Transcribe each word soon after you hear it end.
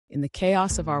In the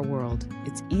chaos of our world,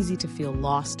 it's easy to feel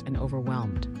lost and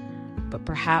overwhelmed. But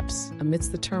perhaps,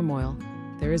 amidst the turmoil,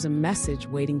 there is a message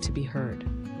waiting to be heard.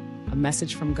 A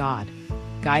message from God,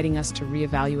 guiding us to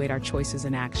reevaluate our choices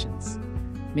and actions.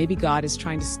 Maybe God is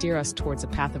trying to steer us towards a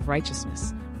path of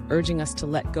righteousness, urging us to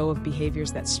let go of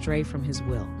behaviors that stray from His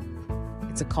will.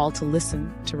 It's a call to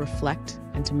listen, to reflect,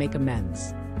 and to make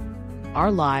amends.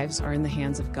 Our lives are in the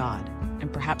hands of God,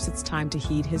 and perhaps it's time to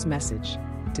heed His message,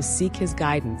 to seek His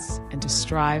guidance, and to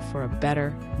strive for a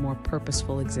better, more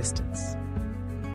purposeful existence.